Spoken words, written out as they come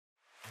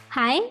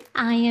Hi,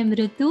 I am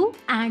Ritu,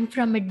 and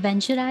from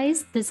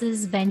Adventurize, this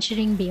is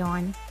Venturing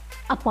Beyond,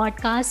 a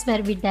podcast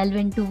where we delve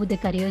into the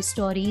career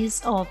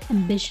stories of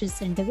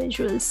ambitious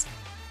individuals.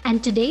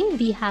 And today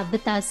we have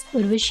with us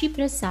Urvashi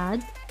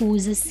Prasad, who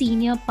is a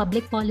senior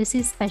public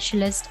policy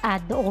specialist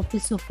at the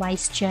Office of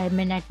Vice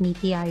Chairman at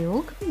Niti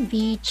Aayog.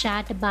 We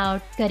chat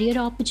about career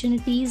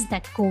opportunities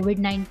that COVID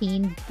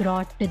 19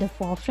 brought to the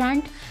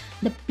forefront,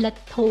 the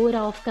plethora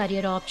of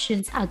career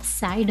options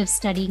outside of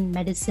studying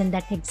medicine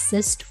that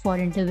exist for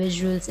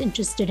individuals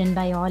interested in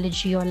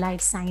biology or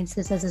life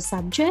sciences as a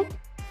subject,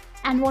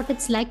 and what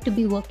it's like to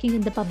be working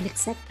in the public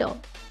sector.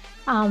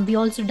 We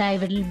also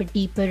dive a little bit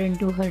deeper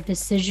into her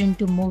decision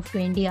to move to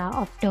India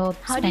after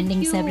How did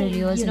spending you, several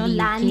years in the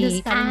land this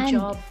UK, current and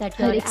job that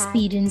her you're at,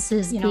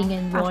 experiences being after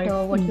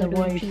involved what in you were the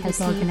doing World Health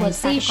previously?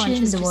 Was that a Organization,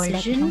 conscious the World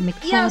decision? Economic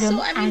Yeah, so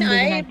Forum, I mean, and the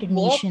I United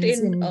worked Nations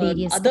in in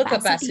various other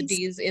capacities.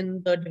 capacities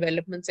in the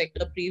development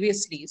sector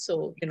previously.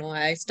 So,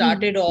 I Hmm.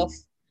 started off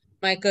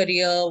my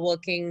career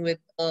working with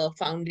a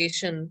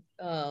foundation,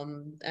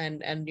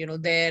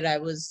 and there I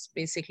was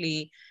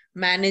basically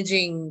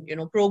managing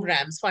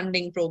programs,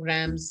 funding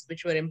programs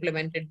which were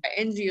implemented by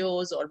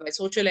NGOs or by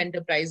social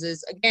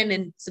enterprises, again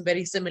in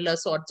very similar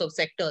sorts of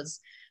sectors,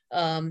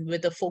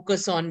 with a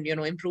focus on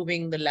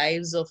improving the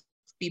lives of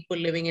people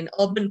living in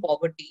urban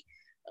poverty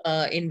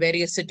in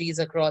various cities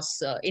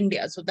across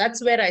India. So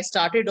that's where I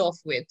started off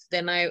with.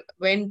 Then I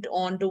went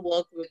on to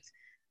work with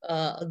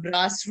a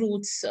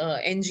grassroots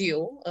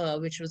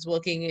NGO, which was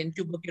working in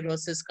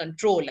tuberculosis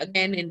control,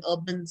 again in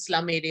urban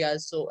slum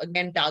areas. So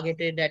again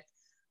targeted at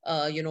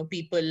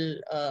people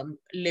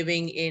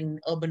living in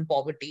urban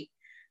poverty.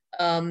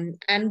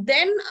 And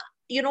then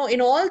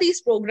in all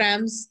these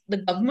programs, the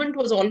government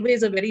was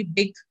always a very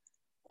big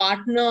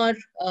partner,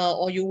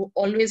 or you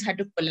always had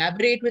to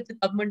collaborate with the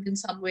government in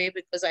some way,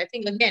 because I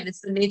think again it's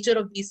the nature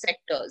of these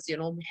sectors.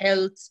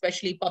 Health,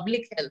 especially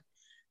public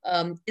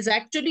health, is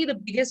actually the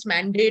biggest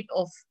mandate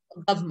of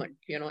government.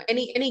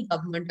 Any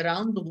government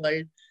around the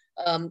world,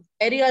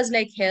 areas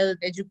like health,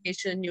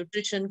 education,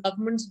 nutrition,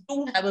 governments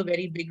do have a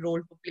very big role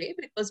to play,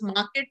 because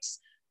markets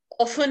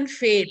often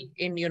fail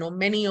in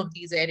many of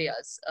these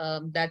areas.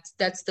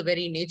 That's the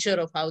very nature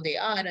of how they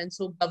are, and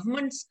so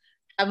governments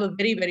have a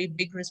very, very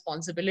big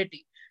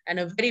responsibility and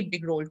a very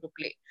big role to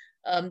play.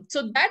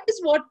 So that is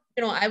what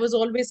I was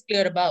always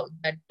clear about,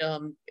 that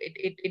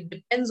it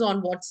depends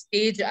on what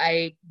stage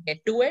I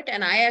get to it.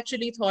 And I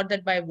actually thought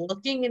that by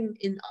working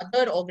in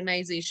other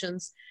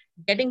organizations,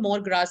 getting more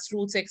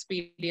grassroots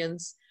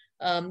experience,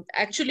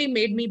 actually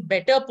made me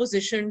better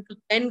positioned to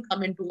then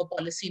come into a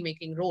policy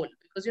making role,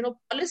 because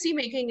policy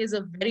making is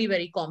a very,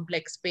 very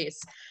complex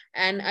space.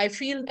 And I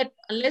feel that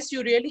unless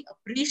you really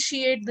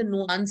appreciate the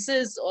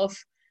nuances of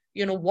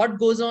what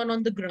goes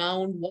on the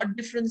ground, what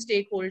different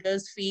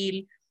stakeholders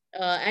feel,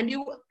 and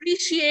you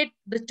appreciate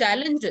the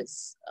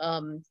challenges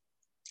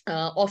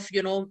of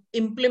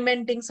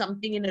implementing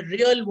something in a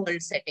real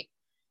world setting.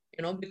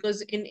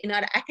 Because in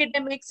our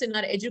academics, in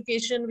our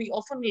education, we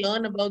often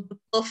learn about the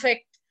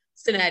perfect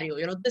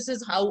scenario. This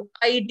is how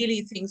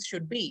ideally things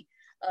should be.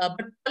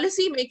 But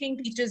policy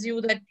making teaches you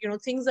that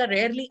things are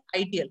rarely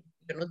ideal.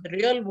 The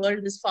real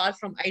world is far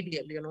from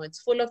ideal.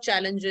 It's full of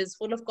challenges,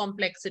 full of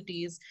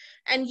complexities.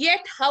 And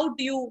yet how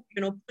do you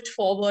push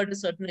forward a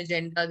certain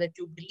agenda that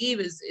you believe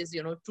is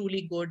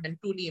truly good and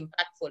truly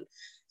impactful?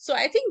 So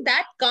I think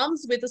that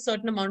comes with a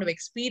certain amount of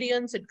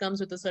experience. It comes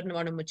with a certain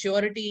amount of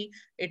maturity.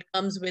 It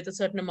comes with a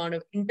certain amount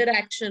of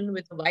interaction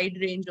with a wide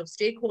range of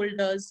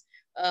stakeholders.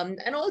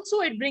 And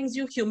also it brings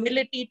you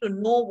humility to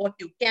know what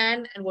you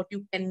can and what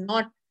you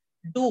cannot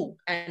do,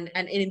 and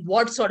in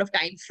what sort of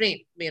time frame.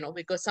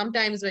 Because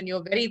sometimes when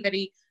you're very,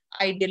 very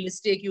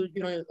idealistic, you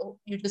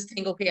just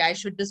think, okay, I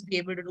should just be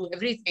able to do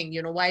everything.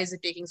 Why is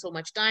it taking so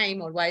much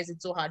time, or why is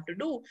it so hard to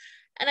do?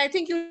 And I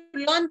think you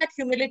learn that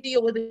humility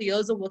over the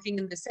years of working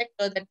in this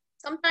sector, that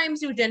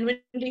sometimes you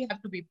genuinely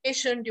have to be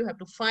patient. You have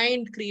to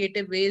find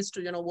creative ways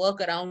to work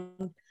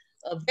around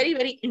very,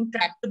 very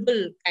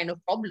intractable kind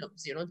of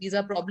problems. These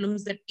are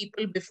problems that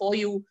people before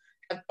you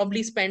have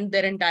probably spent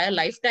their entire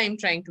lifetime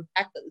trying to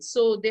tackle.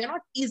 So they are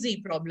not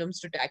easy problems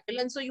to tackle,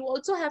 and so you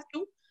also have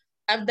to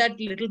have that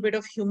little bit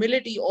of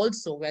humility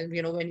also when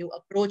you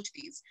approach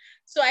these.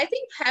 So I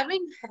think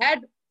having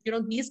had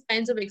these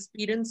kinds of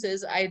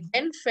experiences, I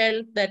then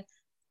felt that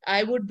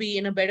I would be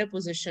in a better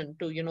position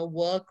to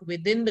work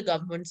within the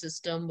government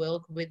system,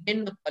 work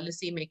within the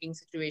policy making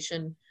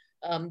situation,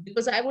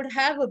 because I would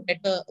have a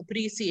better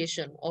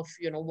appreciation of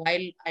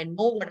while I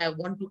know what I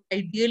want to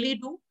ideally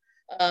do,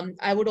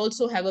 I would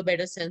also have a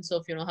better sense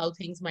of how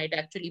things might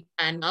actually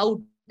pan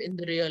out in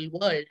the real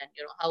world, and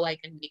how I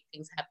can make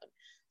things happen.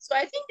 So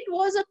I think it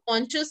was a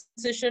conscious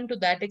decision to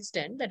that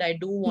extent, that I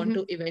do want Mhm.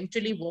 to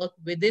eventually work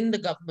within the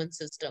government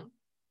system,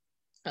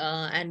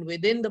 and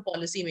within the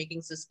policy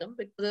making system,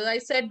 because as I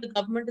said, the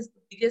government is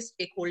the biggest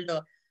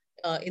stakeholder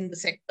in the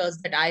sectors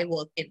that I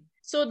work in.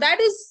 So that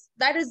is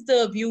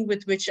the view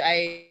with which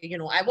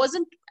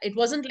it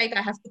wasn't like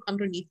I have to come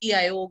to Niti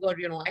Aayog, or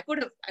I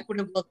could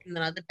have worked in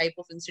another type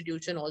of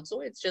institution also.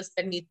 It's just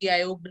that Niti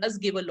Aayog does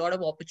give a lot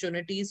of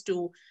opportunities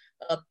to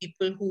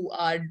people who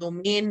are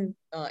domain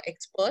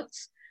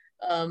experts,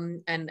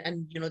 and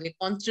they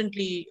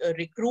constantly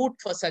recruit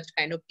for such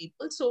kind of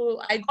people.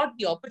 So I got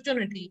the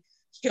opportunity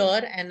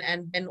here,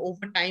 and then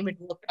over time it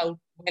worked out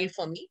well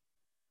for me.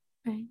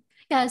 Right.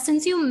 Yeah,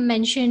 since you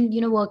mentioned,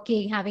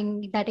 working,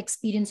 having that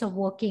experience of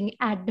working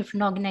at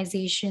different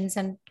organizations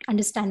and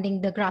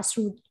understanding the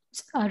grassroots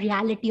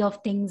reality of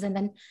things, and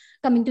then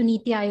coming to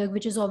Niti Aayog,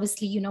 which is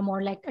obviously,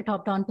 more like a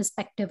top-down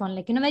perspective on,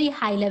 like, very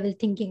high level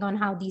thinking on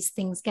how these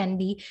things can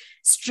be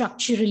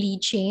structurally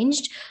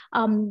changed.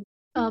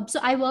 So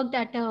I worked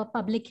at a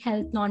public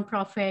health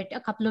nonprofit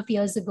a couple of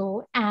years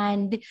ago,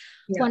 and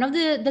Yeah. one of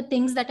the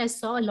things that I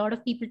saw a lot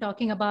of people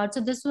talking about.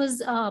 So this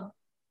was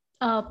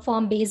a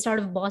firm based out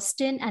of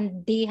Boston,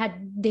 and they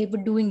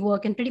were doing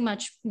work in pretty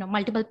much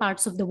multiple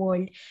parts of the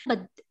world, but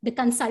the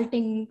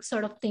consulting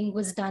sort of thing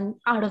was done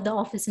out of the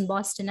office in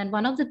Boston. And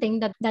one of the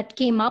things that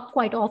came up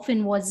quite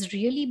often was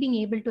really being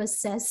able to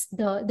assess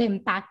the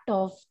impact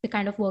of the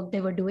kind of work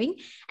they were doing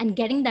and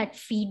getting that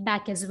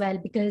feedback as well,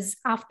 because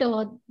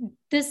after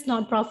this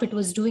nonprofit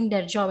was doing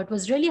their job, it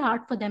was really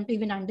hard for them to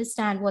even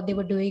understand what they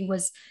were doing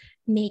was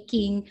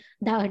making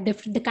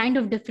the kind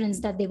of difference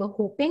that they were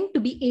hoping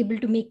to be able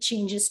to make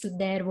changes to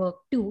their work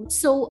too.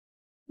 So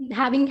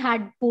having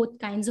had both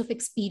kinds of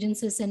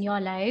experiences in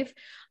your life,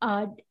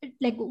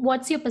 like,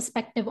 what's your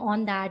perspective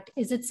on that?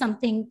 Is it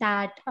something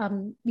that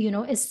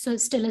is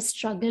still a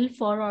struggle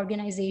for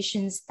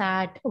organizations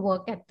that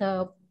work at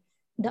the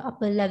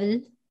upper level?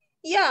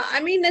 Yeah,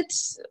 I mean,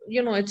 it's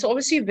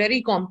obviously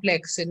very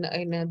complex in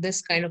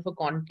this kind of a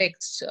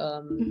context.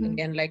 Mm-hmm.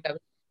 Again, like I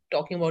was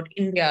talking about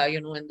India,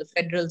 and the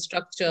federal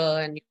structure,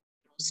 and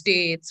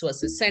states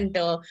versus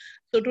center.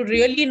 So to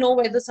really know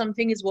whether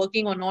something is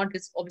working or not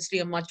is obviously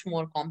a much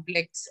more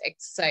complex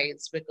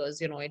exercise, because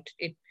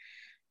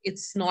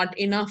it's not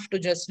enough to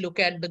just look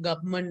at the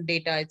government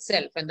data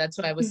itself. And that's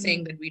why I was Mm-hmm.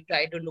 saying that we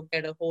try to look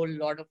at a whole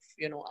lot of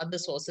other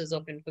sources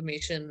of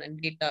information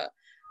and data.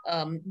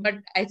 But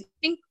I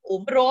think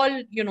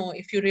overall,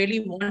 if you really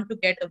want to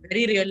get a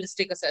very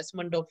realistic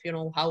assessment of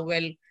how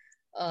well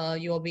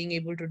you're being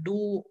able to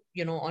do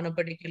on a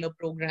particular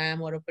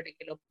program or a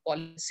particular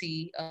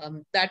policy,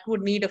 that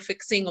would need a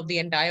fixing of the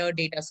entire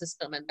data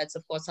system. And that's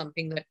of course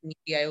something that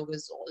Niti Aayog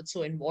is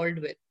also involved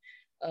with.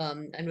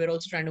 And we're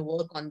also trying to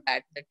work on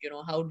that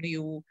how do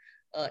you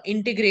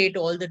integrate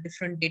all the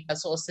different data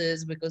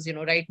sources, because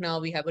right now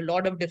we have a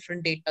lot of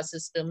different data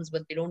systems,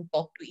 but they don't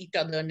talk to each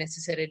other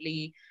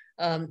necessarily.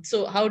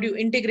 So how do you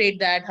integrate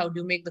that? How do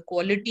you make the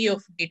quality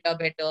of data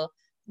better?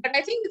 But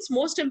I think it's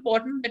most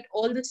important that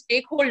all the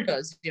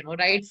stakeholders,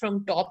 right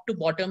from top to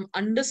bottom,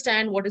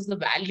 understand what is the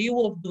value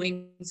of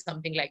doing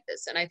something like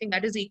this. And I think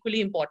that is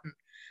equally important,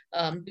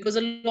 because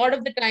a lot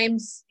of the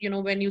times,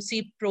 when you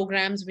see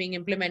programs being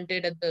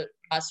implemented at the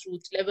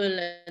grassroots level,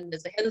 and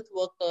there's a health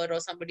worker or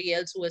somebody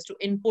else who has to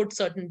input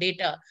certain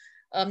data,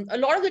 a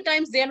lot of the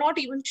times they're not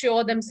even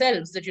sure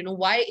themselves that,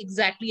 why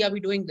exactly are we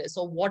doing this,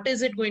 or what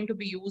is it going to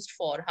be used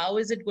for? How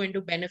is it going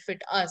to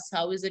benefit us?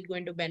 How is it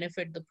going to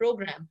benefit the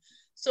program?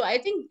 So I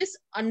think this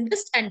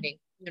understanding,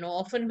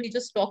 often we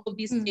just talk of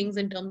these things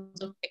in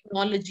terms of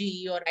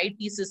technology or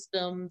IT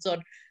systems,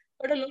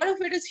 but a lot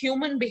of it is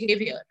human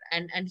behavior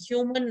and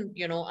human,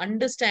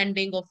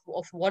 understanding of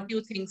what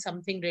you think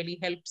something really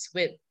helps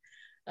with.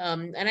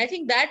 And I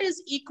think that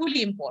is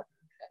equally important.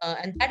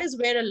 And that is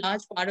where a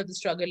large part of the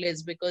struggle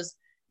is, because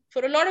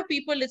for a lot of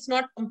people, it's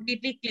not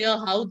completely clear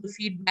how the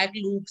feedback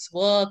loops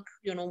work.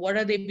 What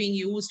are they being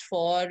used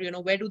for?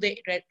 Where do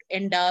they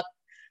end up?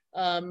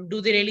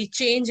 Do they really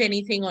change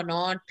anything or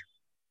not?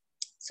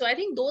 So I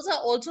think those are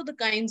also the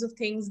kinds of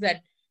things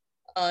that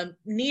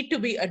need to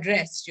be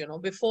addressed,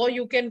 before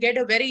you can get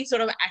a very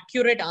sort of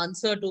accurate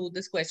answer to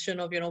this question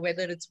of,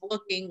 whether it's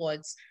working or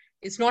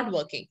it's not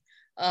working.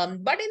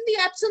 But in the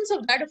absence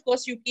of that, of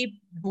course, you keep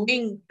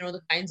doing, the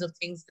kinds of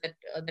things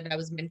that I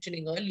was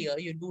mentioning earlier.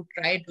 You do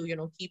try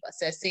to, keep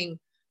assessing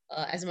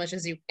as much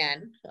as you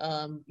can.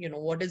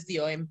 What is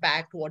your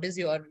impact? What is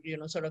your,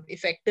 sort of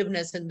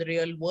effectiveness in the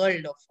real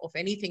world of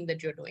anything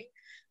that you're doing?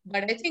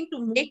 But I think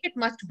to make it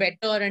much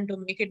better and to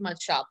make it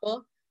much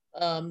sharper,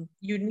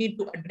 you need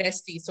to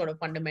address these sort of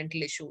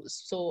fundamental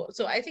issues. So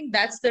I think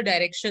that's the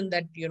direction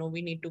that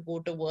we need to go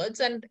towards,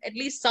 and at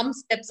least some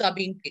steps are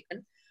being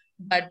taken.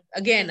 But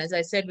again, as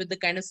I said, with the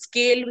kind of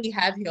scale we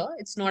have here,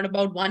 it's not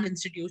about one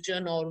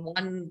institution or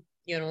one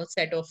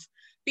set of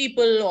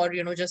people, or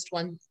just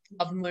one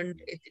government.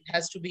 It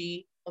has to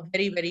be a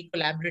very, very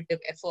collaborative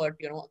effort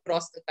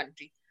across the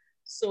country.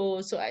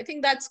 So I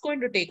think that's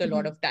going to take a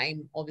lot Mm-hmm. of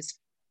time, obviously,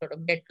 sort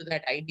of get to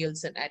that ideal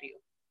scenario.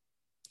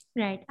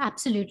 Right,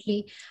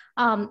 absolutely.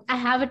 I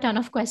have a ton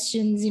of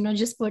questions,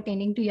 just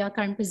pertaining to your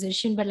current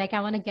position, but like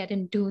I want to get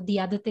into the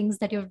other things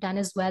that you've done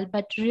as well.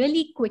 But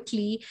really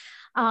quickly,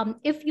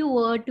 if you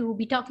were to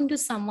be talking to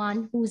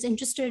someone who's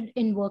interested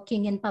in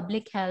working in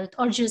public health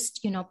or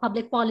just,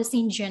 public policy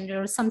in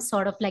general, some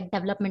sort of like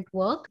development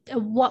work,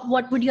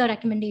 what would your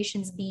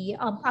recommendations be?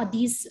 Are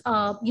these,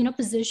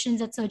 positions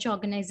at such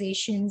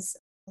organizations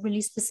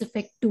really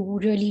specific to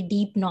really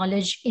deep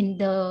knowledge in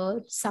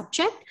the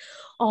subject?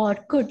 Or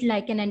could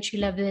like an entry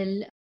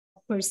level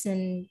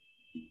person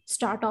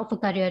start off a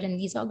career in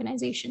these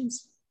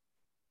organizations?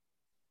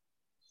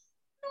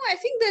 No, I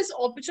think there's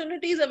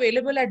opportunities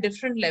available at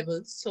different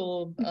levels.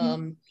 So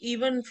Mm-hmm.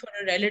 even for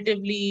a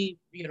relatively,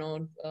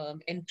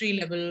 entry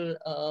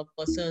level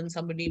person,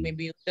 somebody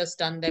maybe who's just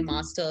done their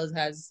masters,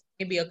 has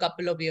maybe a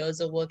couple of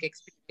years of work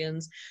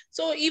experience.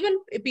 So even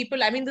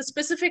people, I mean, the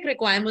specific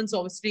requirements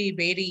obviously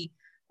vary,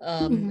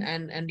 Mm-hmm.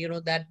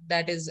 and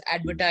that is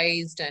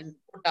advertised and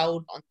put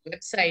out on the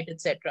website,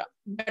 etc.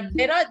 But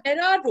there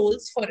are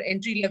roles for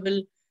entry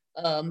level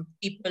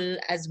people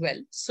as well.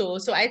 So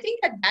I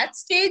think at that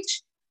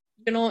stage,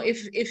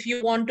 if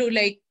you want to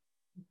like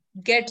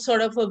get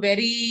sort of a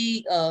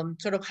very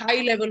sort of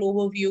high level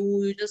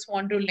overview, you just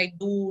want to like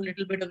do a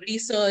little bit of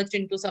research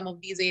into some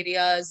of these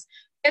areas,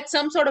 get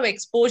some sort of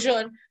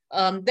exposure,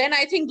 then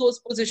I think those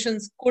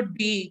positions could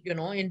be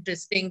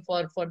interesting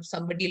for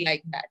somebody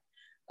like that.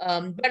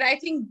 But I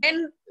think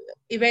then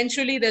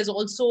eventually there's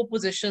also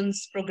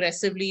positions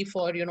progressively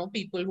for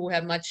people who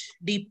have much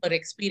deeper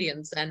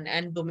experience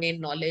and domain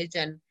knowledge.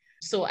 And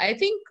so I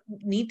think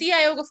Niti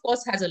Aayog, of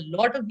course, has a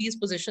lot of these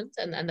positions,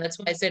 and that's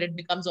why I said it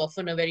becomes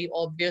often a very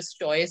obvious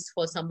choice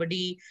for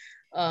somebody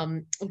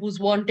who's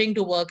wanting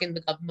to work in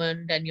the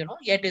government and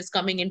yet is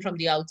coming in from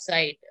the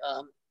outside,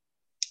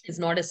 is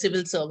not a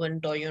civil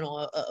servant or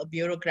a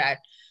bureaucrat.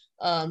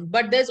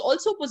 But there's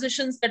also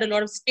positions that a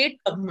lot of state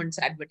governments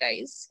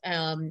advertise,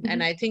 and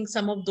Mm-hmm. I think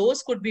some of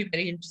those could be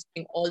very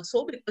interesting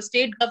also, because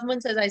state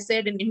governments, as I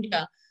said, in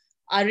India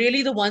are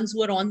really the ones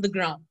who are on the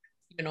ground,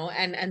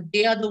 and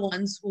they are the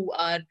ones who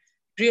are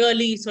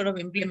really sort of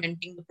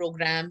implementing the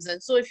programs.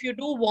 And so if you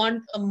do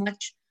want a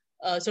much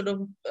sort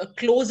of a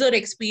closer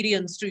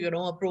experience to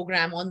a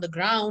program on the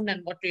ground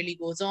and what really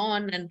goes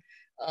on, and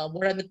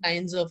what are the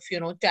kinds of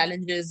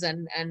challenges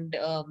and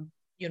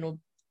you know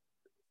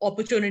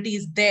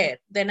opportunities there,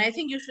 then I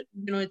think you should,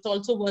 it's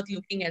also worth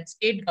looking at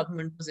state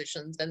government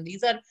positions. And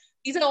these are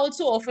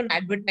also often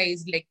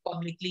advertised like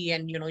publicly,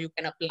 and you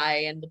can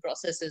apply, and the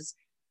process is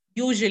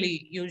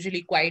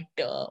usually quite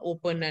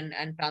open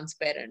and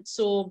transparent.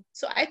 So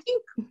I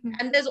think, Mm-hmm.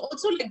 and there's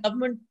also like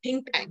government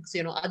think tanks,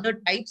 other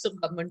types of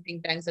government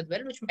think tanks as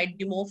well, which might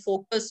be more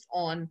focused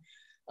on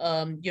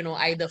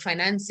either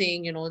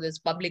financing, there's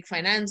public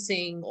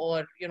financing,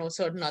 or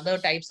certain other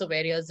types of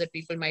areas that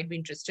people might be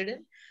interested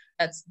in.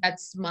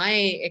 That's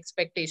my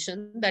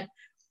expectation, that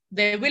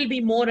there will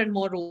be more and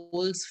more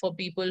roles for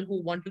people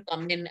who want to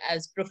come in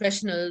as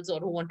professionals, or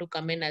who want to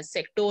come in as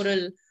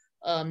sectoral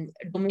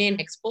domain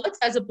experts,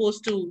 as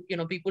opposed to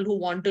people who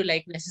want to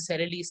like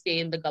necessarily stay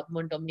in the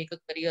government or make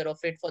a career of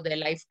it for their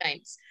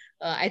lifetimes.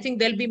 I think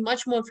there'll be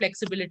much more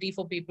flexibility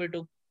for people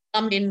to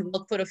come in,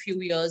 work for a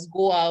few years,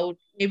 go out,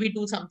 maybe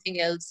do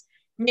something else,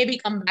 maybe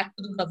come back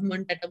to the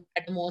government at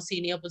a more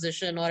senior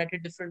position or at a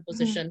different Mm-hmm.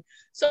 position.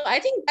 So I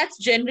think that's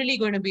generally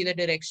going to be the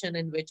direction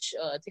in which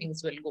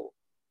things will go.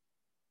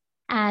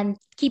 And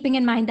keeping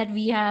in mind that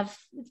we have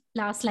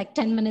last like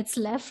 10 minutes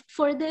left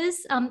for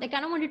this, I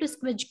kind of wanted to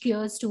switch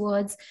gears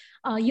towards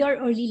your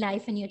early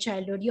life and your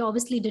childhood. You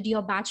obviously did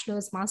your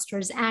bachelor's,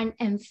 master's, and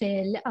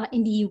MPhil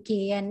in the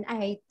UK, and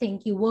I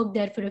think you worked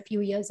there for a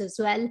few years as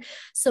well.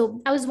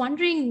 So I was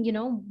wondering,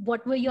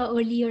 what were your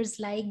early years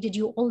like? Did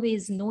you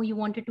always know you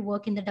wanted to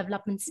work in the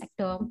development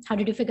sector? How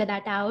did you figure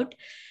that out?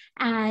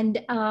 And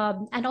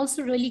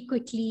also really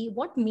quickly,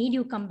 what made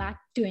you come back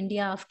to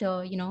India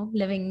after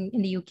living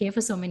in the UK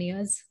for so many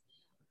years?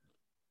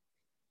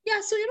 Yeah,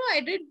 so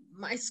I did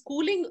my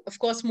schooling, of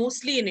course,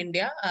 mostly in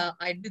India.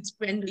 I did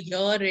spend a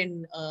year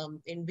in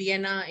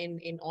Vienna,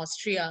 in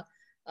Austria,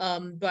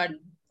 but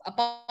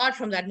apart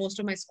from that, most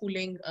of my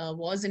schooling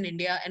was in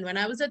India. And when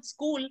I was at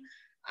school,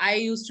 I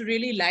used to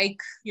really like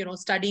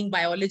studying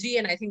biology,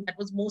 and I think that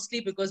was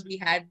mostly because we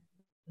had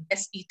the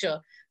best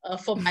teacher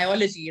for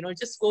biology. It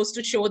just goes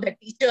to show that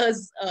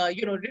teachers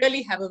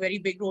really have a very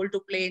big role to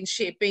play in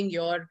shaping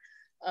your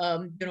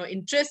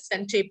interests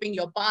and shaping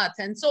your path.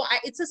 And so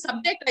it's a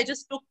subject I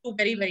just took to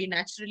very, very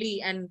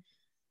naturally, and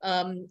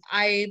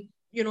I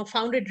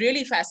found it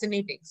really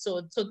fascinating.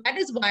 So that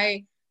is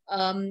why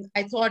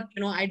I thought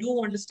I do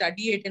want to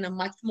study it in a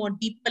much more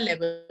deeper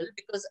level,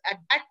 because at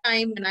that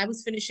time when I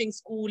was finishing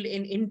school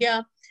in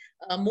India,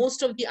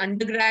 most of the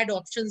undergrad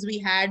options we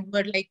had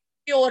were like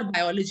pure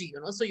biology.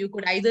 So you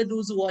could either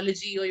do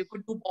zoology or you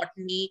could do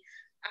botany.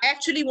 I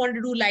actually wanted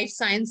to do life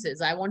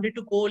sciences. I wanted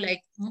to go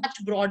like much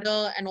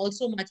broader and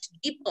also much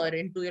deeper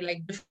into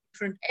like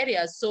different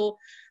areas. So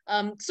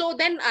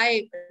then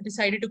I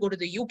decided to go to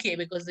the UK,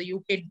 because the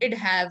UK did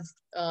have,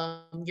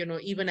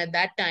 even at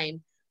that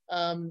time,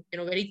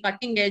 very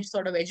cutting edge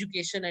sort of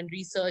education and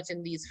research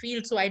in these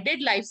fields. So I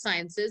did life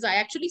sciences. I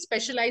actually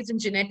specialized in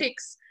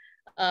genetics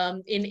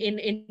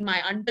in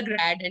my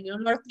undergrad. And a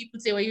lot of people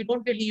say, well, you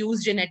don't really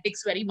use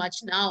genetics very much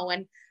now.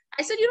 And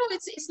I said,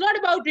 it's not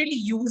about really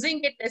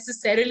using it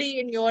necessarily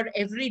in your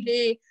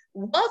everyday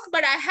work,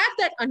 but I have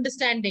that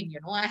understanding,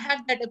 I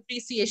have that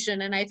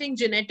appreciation. And I think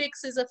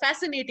genetics is a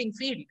fascinating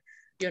field,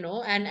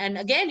 and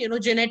again,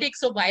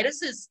 genetics of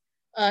viruses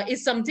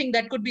is something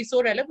that could be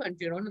so relevant.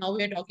 Now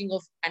we're talking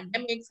of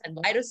pandemics and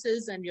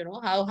viruses, and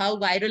how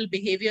viral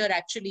behavior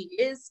actually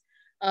is.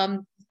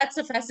 That's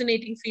a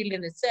fascinating field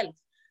in itself.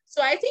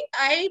 So I think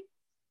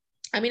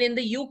I mean, in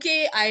the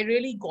UK, I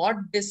really got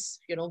this,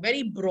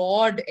 very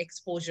broad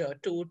exposure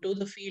to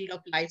the field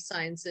of life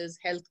sciences,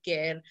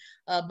 healthcare.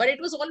 But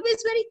it was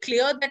always very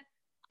clear that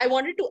I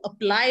wanted to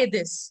apply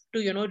this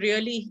to,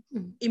 really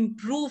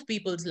improve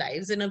people's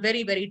lives in a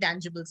very, very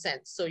tangible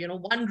sense. So,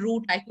 one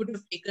route I could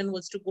have taken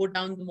was to go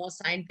down the more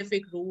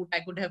scientific route.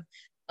 I could have,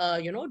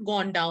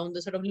 gone down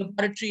the sort of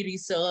laboratory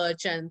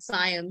research and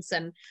science.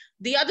 And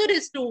the other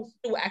is to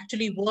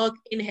actually work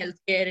in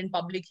healthcare, in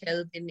public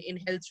health, in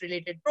health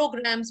related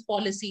programs,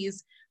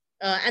 policies.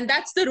 And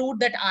that's the route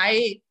that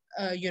I,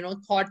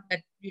 thought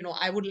that,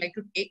 I would like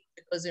to take,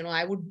 because,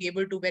 I would be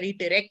able to very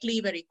directly,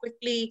 very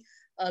quickly,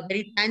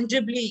 very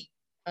tangibly,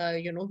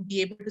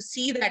 be able to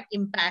see that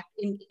impact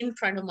in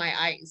front of my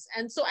eyes.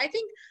 And so I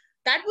think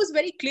that was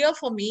very clear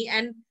for me.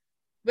 And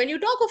when you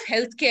talk of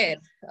healthcare,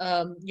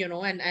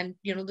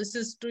 this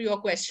is to your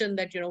question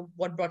that,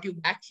 what brought you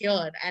back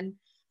here. And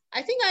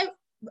I think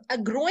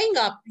growing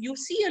up, you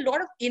see a lot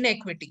of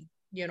inequity,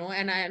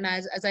 and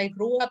as I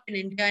grow up in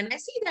India, and I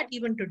see that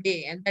even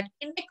today, and that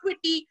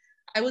inequity,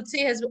 I would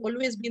say, has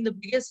always been the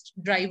biggest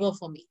driver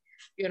for me.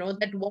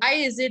 That why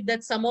is it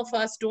that some of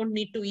us don't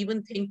need to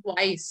even think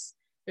twice,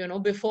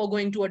 before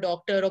going to a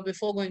doctor or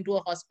before going to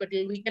a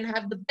hospital? We can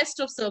have the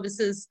best of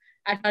services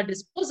at our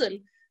disposal.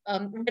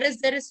 Whereas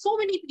there is so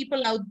many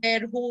people out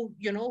there who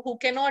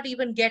cannot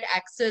even get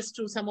access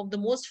to some of the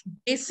most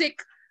basic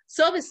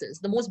services,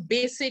 the most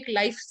basic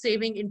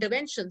life-saving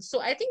interventions. So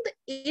I think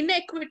the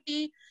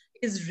inequity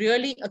is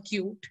really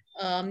acute.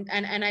 And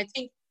I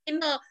think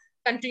in a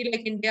country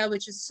like India,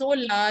 which is so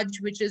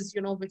large, which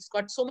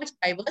got so much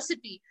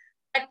diversity,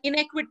 that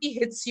inequity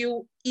hits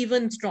you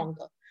even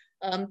stronger.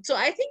 So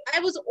I think I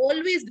was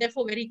always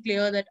therefore very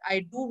clear that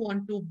I do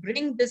want to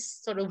bring this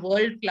sort of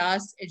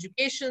world-class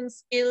education,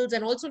 skills,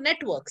 and also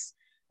networks.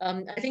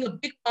 I think a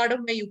big part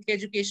of my UK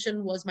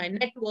education was my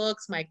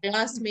networks, my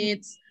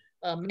classmates,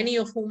 many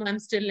of whom I'm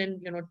still in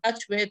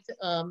touch with.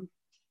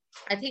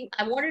 I think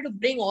I wanted to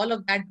bring all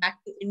of that back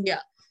to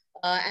India,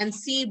 and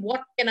see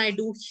what can I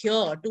do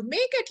here to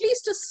make at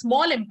least a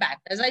small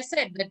impact. As I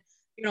said, that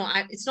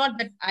it's not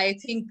that I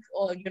think,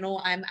 or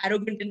I'm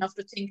arrogant enough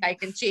to think I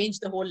can change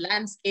the whole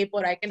landscape,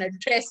 or I can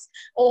address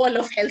all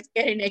of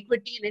healthcare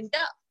inequity in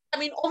India. I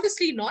mean,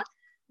 obviously not,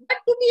 but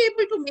to be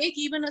able to make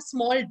even a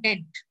small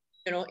dent,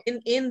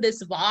 in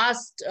this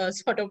vast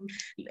sort of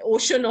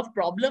ocean of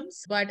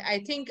problems. But I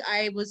think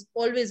I was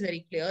always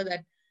very clear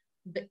that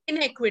the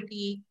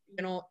inequity,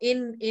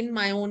 in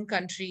my own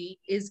country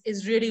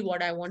is really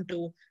what I want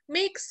to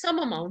make some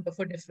amount of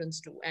a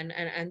difference to,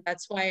 and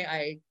that's why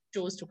I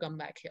chose to come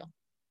back here.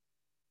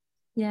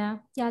 Yeah,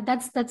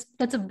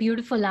 that's a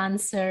beautiful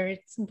answer.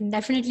 It's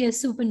definitely a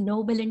super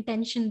noble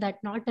intention that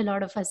not a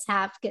lot of us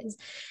have, because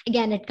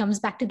again, it comes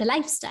back to the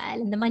lifestyle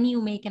and the money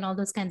you make and all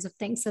those kinds of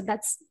things. So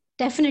that's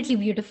definitely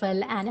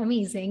beautiful and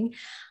amazing.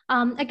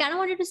 I kind of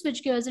wanted to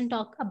switch gears and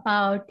talk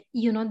about,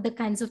 the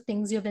kinds of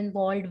things you've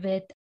involved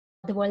with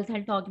the World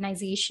Health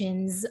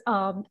Organizations,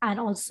 and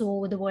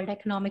also the World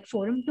Economic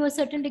Forum to a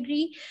certain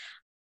degree.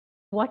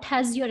 What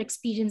has your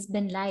experience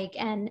been like?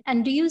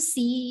 And do you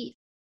see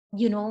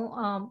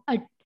a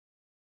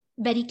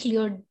very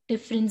clear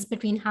difference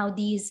between how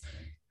these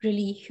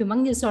really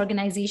humongous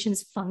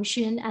organizations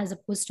function as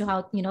opposed to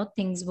how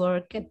things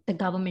work at the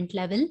government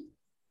level?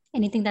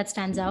 Anything that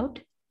stands out?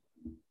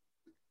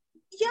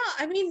 Yeah,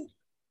 I mean,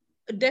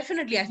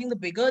 definitely. I think the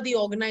bigger the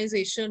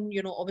organization,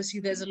 obviously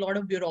there's a lot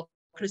of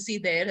bureaucracy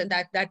there, and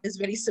that is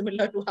very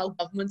similar to how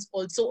governments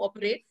also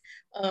operate.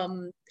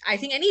 I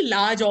think any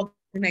large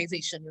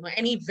organization,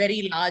 any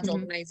very large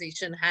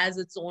organization has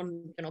its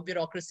own,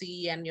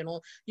 bureaucracy, and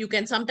you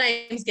can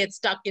sometimes get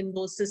stuck in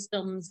those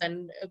systems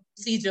and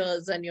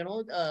procedures, and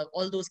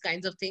all those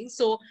kinds of things.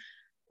 So,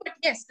 but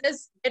yes,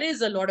 there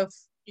is a lot of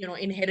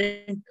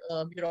inherent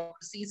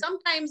bureaucracy.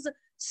 Sometimes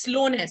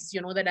slowness,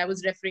 that I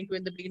was referring to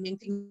in the beginning.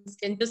 Things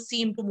can just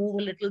seem to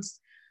move a little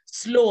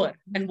slower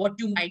than what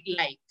you might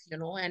like,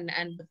 and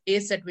the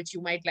pace at which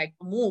you might like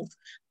to move.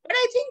 But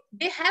I think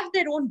they have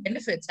their own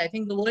benefits. I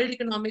think the World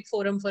Economic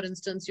Forum, for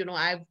instance,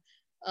 I've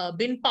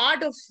been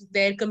part of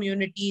their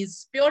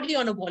communities purely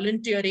on a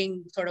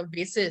volunteering sort of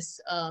basis,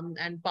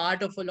 and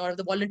part of a lot of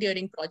the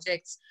volunteering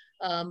projects.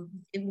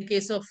 In the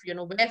case of,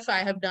 WEF, I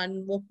have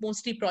done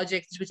mostly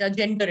projects which are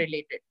gender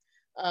related.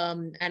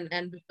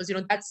 And because,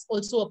 that's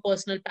also a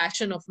personal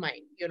passion of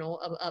mine,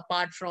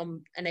 apart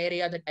from an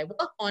area that I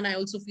work on, I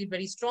also feel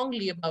very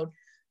strongly about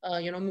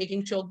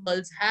making sure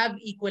girls have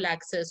equal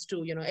access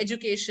to,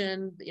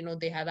 education,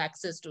 they have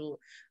access to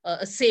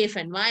a safe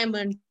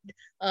environment.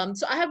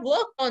 So I have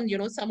worked on,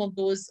 some of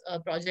those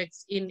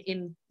projects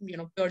in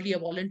purely a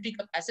voluntary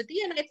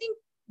capacity. And I think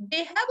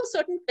they have a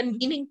certain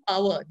convening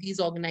power, these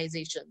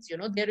organizations.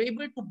 They're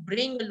able to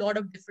bring a lot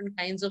of different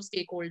kinds of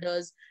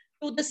stakeholders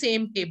to the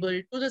same table,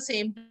 to the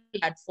same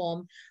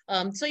platform.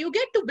 So you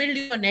get to build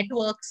your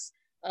networks.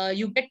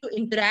 You get to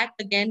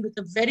interact again with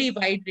a very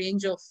wide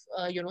range of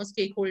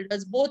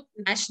stakeholders, both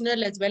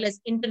national as well as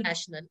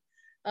international.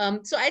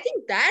 So I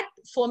think that,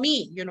 for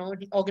me,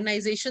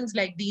 organizations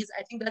like these,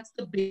 I think that's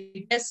the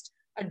biggest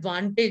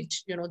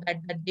advantage,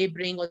 that they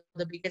bring, or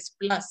the biggest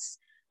plus.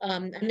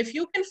 And if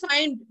you can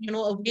find,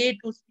 a way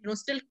to,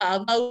 still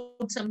carve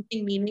out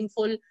something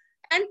meaningful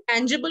and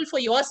tangible for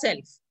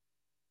yourself,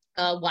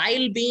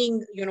 while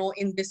being,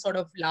 in this sort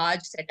of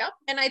large setup,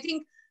 then I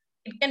think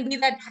it can be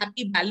that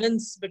happy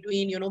balance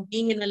between,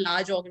 being in a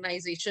large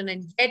organization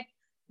and yet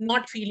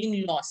not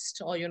feeling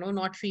lost, or,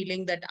 not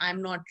feeling that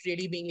I'm not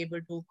really being able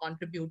to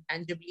contribute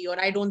tangibly, or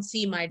I don't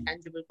see my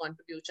tangible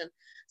contribution.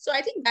 So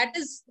I think that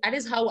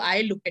is how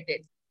I look at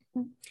it.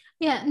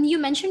 Yeah, and you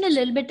mentioned a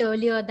little bit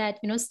earlier that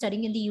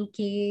studying in the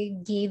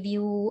UK gave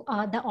you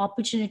the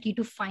opportunity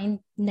to find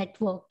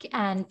network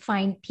and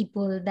find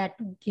people that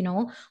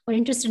were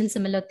interested in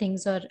similar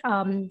things or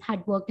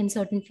had worked in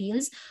certain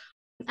fields.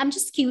 I'm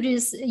just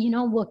curious,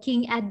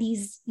 working at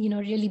these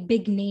really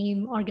big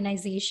name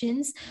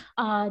organizations,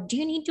 do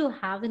you need to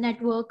have a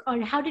network, or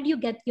how did you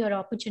get your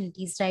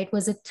opportunities? Right,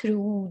 was it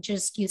through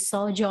just you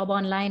saw a job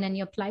online and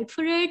you applied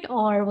for it,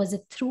 or was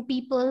it through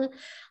people?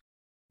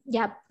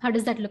 Yeah, how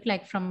does that look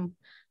like from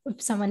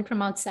if someone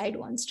from outside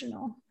wants to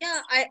know? Yeah,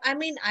 I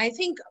mean, I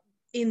think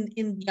in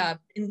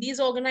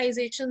these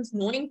organizations,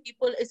 knowing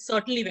people is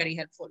certainly very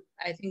helpful.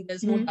 I think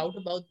there's no doubt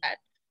about that.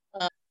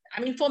 I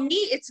mean, for me,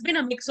 it's been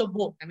a mix of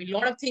both. I mean, a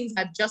lot of things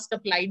I've just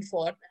applied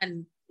for,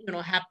 and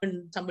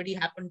somebody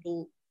happened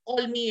to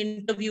call me,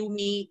 interview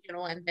me,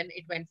 and then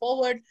it went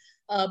forward.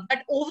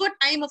 But over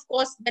time, of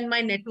course, then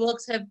my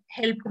networks have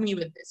helped me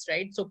with this,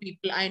 right? So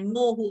people I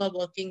know who are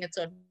working at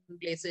certain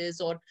places,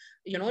 or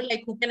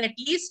like, who can at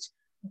least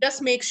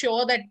just make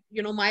sure that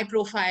my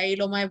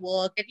profile or my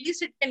work, at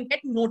least it can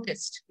get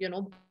noticed,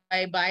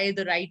 by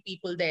the right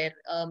people there.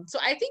 So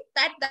I think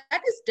that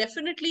is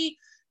definitely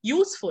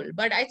useful,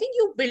 but I think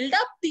you build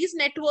up these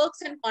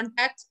networks and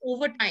contacts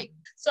over time.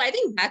 So I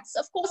think that's,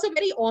 of course, a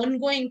very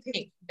ongoing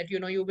thing, that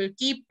you will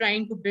keep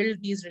trying to build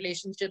these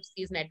relationships,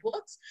 these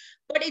networks,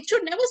 but it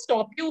should never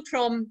stop you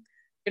from,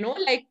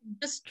 like,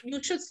 just,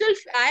 you should still,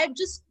 I've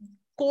just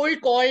cold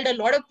called a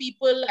lot of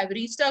people, I've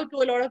reached out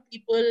to a lot of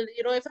people.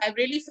 If I've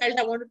really felt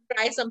I want to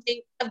try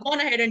something, I've gone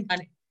ahead and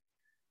done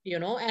it.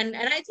 And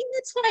I think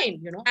that's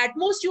fine. At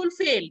most you'll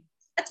fail,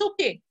 that's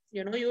okay.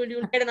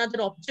 You'll get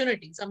another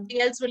opportunity, something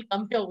else will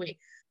come your way.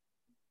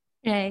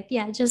 Right.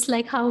 Yeah. Just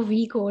like how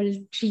we called,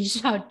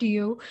 reached out to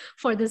you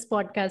for this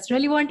podcast.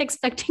 Really weren't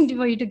expecting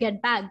for you to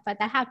get back, but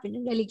that happened.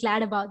 I'm really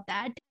glad about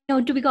that.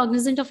 To be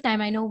cognizant of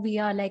time, I know we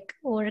are like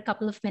over a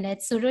couple of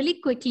minutes. So really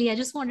quickly, I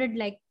just wanted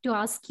like to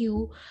ask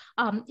you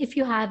if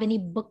you have any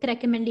book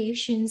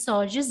recommendations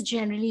or just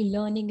generally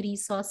learning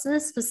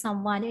resources for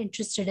someone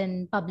interested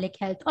in public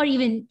health or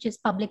even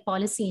just public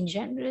policy in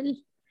general.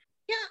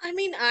 Yeah, I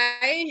mean,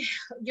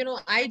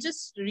 I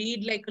just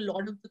read like a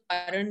lot of the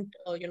current,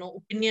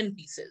 opinion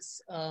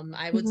pieces.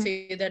 I would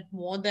say that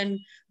more than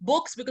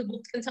books, because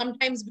books can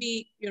sometimes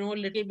be, a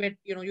little bit,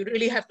 you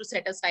really have to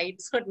set aside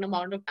a certain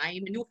amount of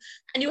time,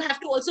 and you have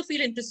to also feel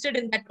interested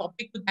in that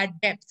topic to that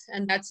depth,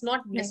 and that's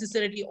not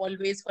necessarily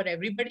always for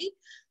everybody.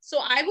 So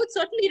I would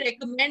certainly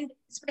recommend,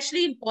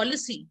 especially in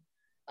policy,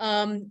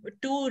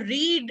 to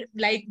read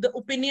like the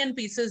opinion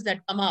pieces that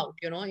come out,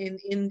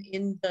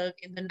 in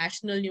the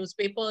national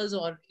newspapers,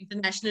 or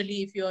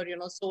internationally, if you're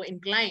so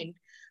inclined.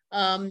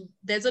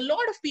 There's a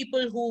lot of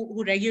people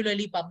who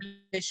regularly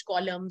publish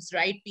columns,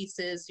 write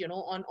pieces,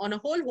 on a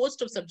whole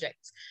host of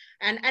subjects,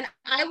 and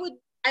I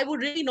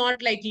would really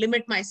not like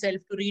limit myself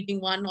to reading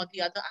one or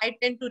the other. I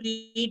tend to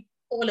read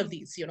all of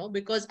these,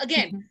 because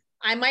again,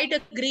 I might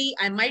agree,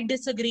 I might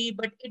disagree,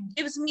 but it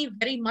gives me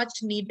very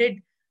much needed,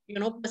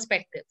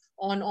 perspective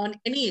on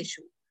any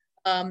issue,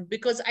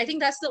 because I think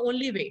that's the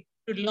only way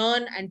to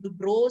learn and to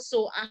grow.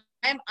 So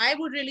I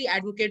would really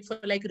advocate for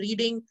like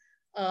reading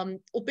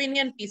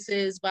opinion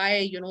pieces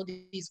by,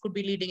 these could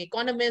be leading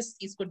economists,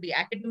 these could be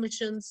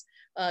academicians,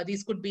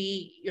 these could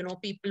be,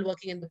 people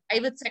working in the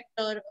private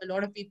sector. A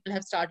lot of people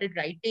have started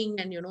writing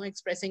and,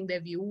 expressing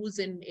their views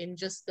in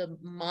just the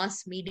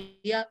mass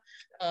media,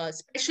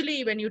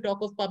 especially when you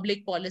talk of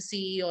public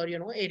policy, or,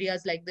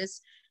 areas like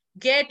this.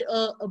 Get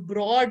a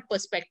broad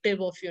perspective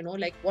of,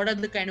 like, what are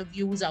the kind of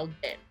views out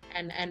there,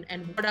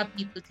 and what are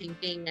people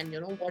thinking, and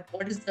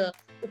what is the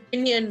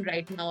opinion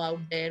right now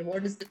out there,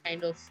 what is the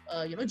kind of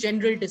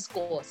general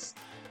discourse,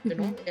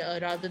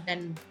 rather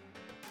than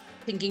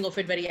thinking of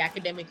it very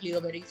academically, or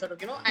very sort of,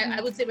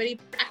 I would say very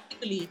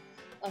practically.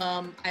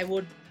 I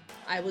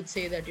would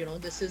say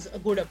that, this is a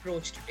good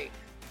approach to take.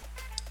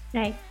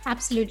 Right,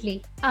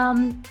 absolutely.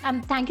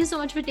 Thank you so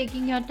much for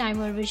taking your time,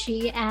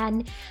 Urvashi.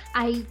 And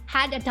I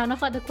had a ton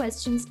of other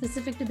questions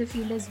specific to the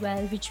field as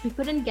well, which we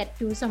couldn't get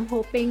to. So I'm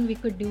hoping we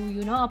could do,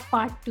 a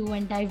part two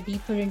and dive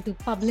deeper into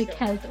public Sure.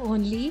 health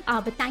only.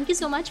 But thank you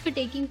so much for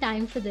taking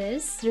time for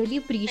this. Really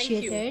Thank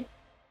appreciate you. it.